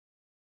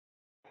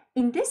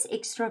In this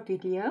extra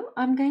video,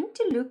 I'm going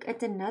to look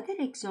at another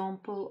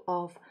example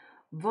of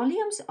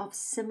volumes of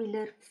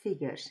similar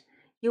figures.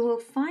 You will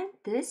find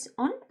this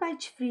on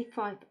page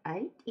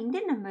 358 in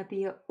the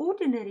Namibia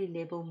Ordinary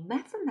Level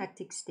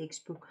Mathematics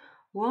textbook,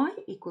 y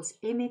equals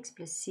mx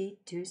plus c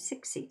to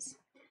success.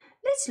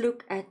 Let's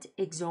look at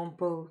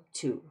example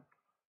 2.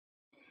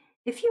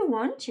 If you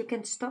want, you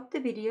can stop the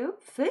video,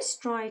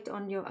 first try it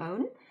on your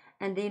own,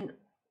 and then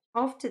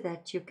after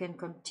that you can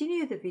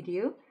continue the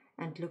video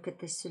and look at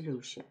the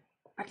solution.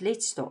 But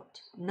let's start.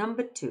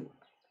 Number 2.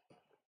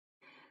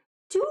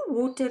 Two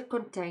water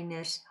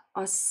containers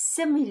are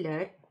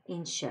similar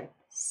in shape.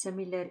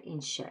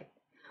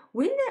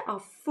 When they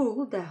are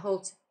full, they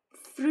hold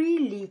 3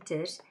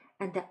 liters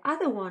and the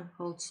other one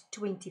holds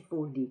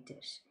 24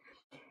 liters.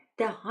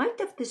 The height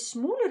of the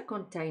smaller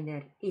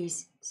container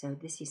is, so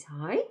this is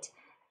height,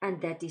 and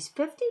that is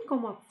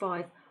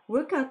 15,5.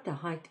 Work out the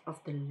height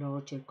of the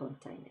larger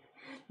container.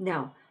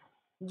 Now,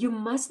 you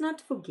must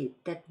not forget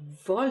that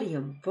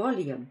volume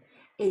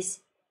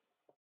is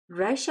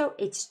ratio,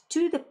 it's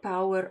to the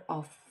power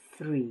of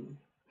 3.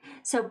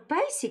 So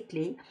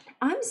basically,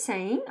 I'm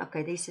saying,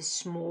 okay, there's a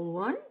small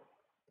one,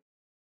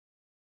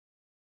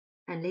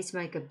 and let's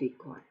make a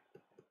big one.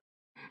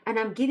 And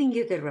I'm giving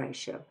you the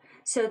ratio.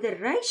 So the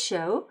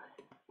ratio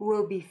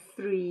will be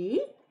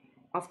 3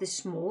 of the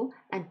small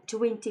and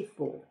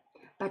 24.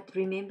 But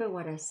remember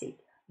what I said,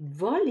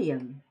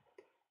 volume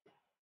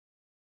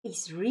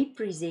is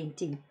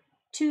representing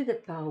to the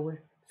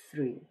power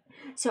 3.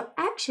 So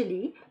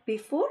actually,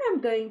 before I'm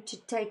going to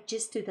take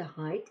just to the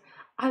height,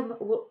 I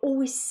will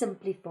always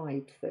simplify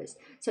it first.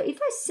 So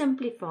if I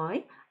simplify,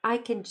 I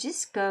can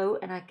just go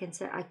and I can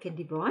say I can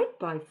divide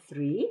by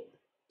 3.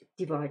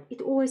 Divide.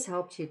 It always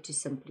helps you to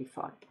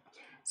simplify.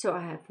 So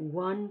I have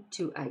 1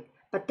 to 8.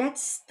 But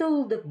that's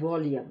still the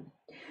volume.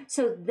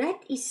 So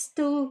that is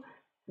still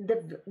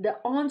the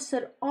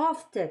answer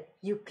after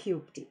you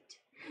cubed it.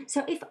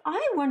 So if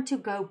I want to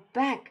go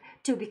back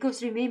to,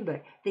 because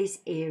remember, there's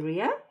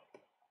area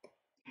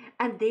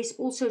and there's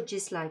also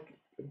just like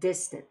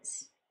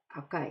distance.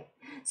 Okay,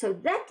 so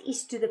that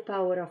is to the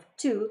power of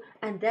 2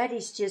 and that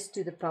is just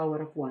to the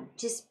power of 1,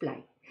 just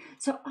plain.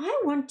 So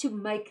I want to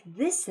make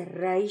this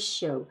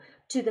ratio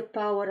to the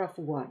power of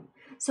 1.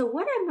 So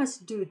what I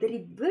must do, the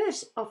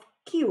reverse of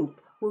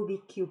cube will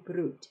be cube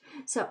root.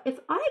 So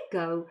if I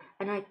go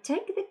and I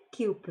take the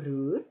cube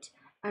root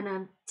and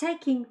I'm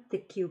taking the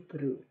cube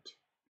root.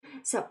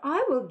 So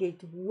I will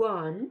get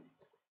 1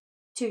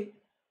 to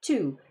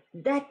 2.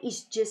 That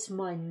is just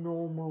my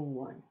normal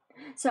one.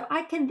 So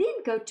I can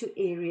then go to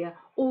area,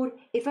 or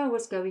if I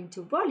was going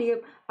to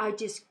volume, I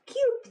just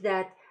cube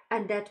that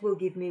and that will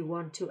give me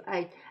 1 to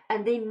 8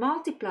 and then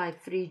multiply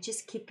 3,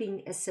 just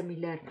keeping a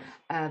similar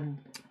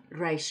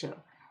ratio.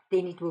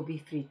 Then it will be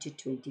 3 to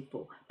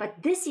 24.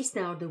 But this is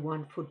now the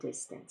one for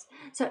distance.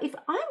 So if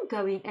I'm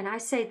going and I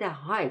say the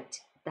height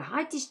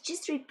is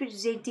just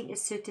representing a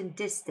certain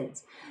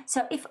distance.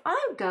 So if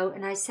I go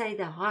and I say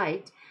the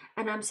height,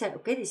 and I'm saying,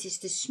 okay, this is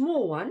the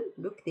small one.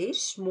 Look there,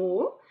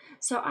 small.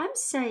 So I'm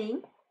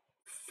saying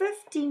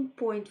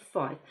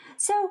 15.5.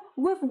 So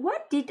with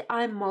what did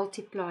I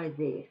multiply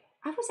there?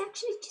 I was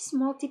actually just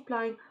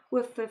multiplying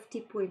with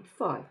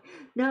 50.5.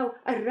 Now,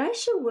 a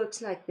ratio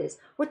works like this.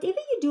 Whatever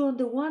you do on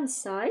the one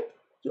side,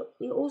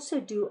 you also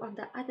do on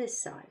the other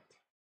side.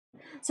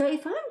 So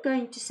if I'm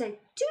going to say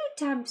 2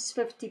 times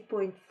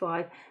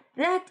 50.5,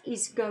 that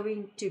is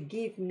going to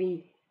give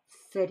me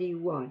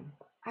 31.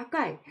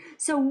 Okay,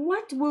 so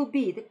what will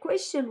be? The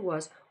question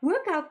was,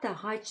 work out the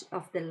height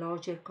of the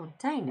larger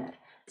container.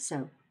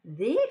 So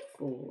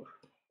therefore,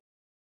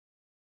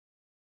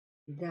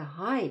 the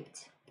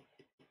height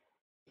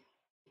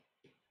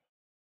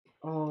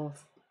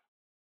of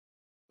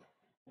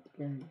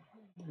the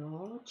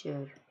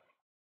larger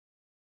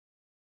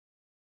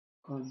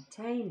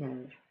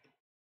container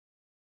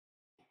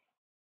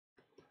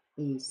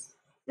is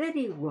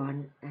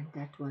 31, and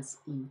that was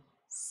in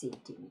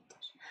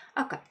centimeters.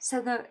 Okay,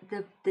 so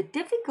the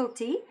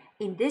difficulty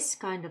in this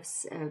kind of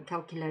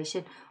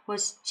calculation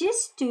was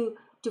just to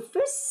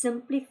first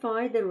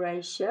simplify the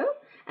ratio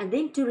and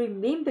then to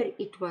remember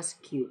it was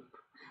cube.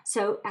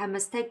 So I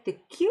must take the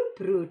cube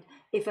root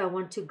if I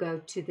want to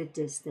go to the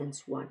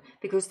distance one,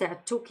 because they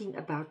are talking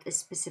about a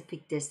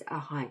specific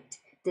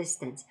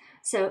distance.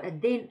 So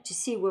and then to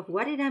see with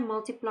what did I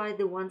multiply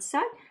the one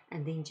side,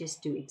 and then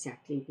just do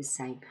exactly the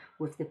same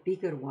with the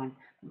bigger one,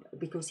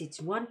 because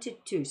it's 1 to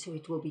 2, so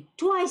it will be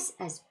twice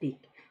as big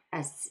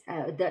as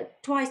the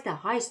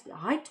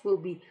height will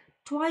be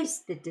twice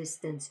the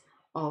distance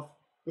of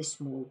the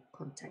small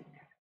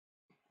container.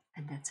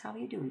 And that's how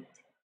you do it.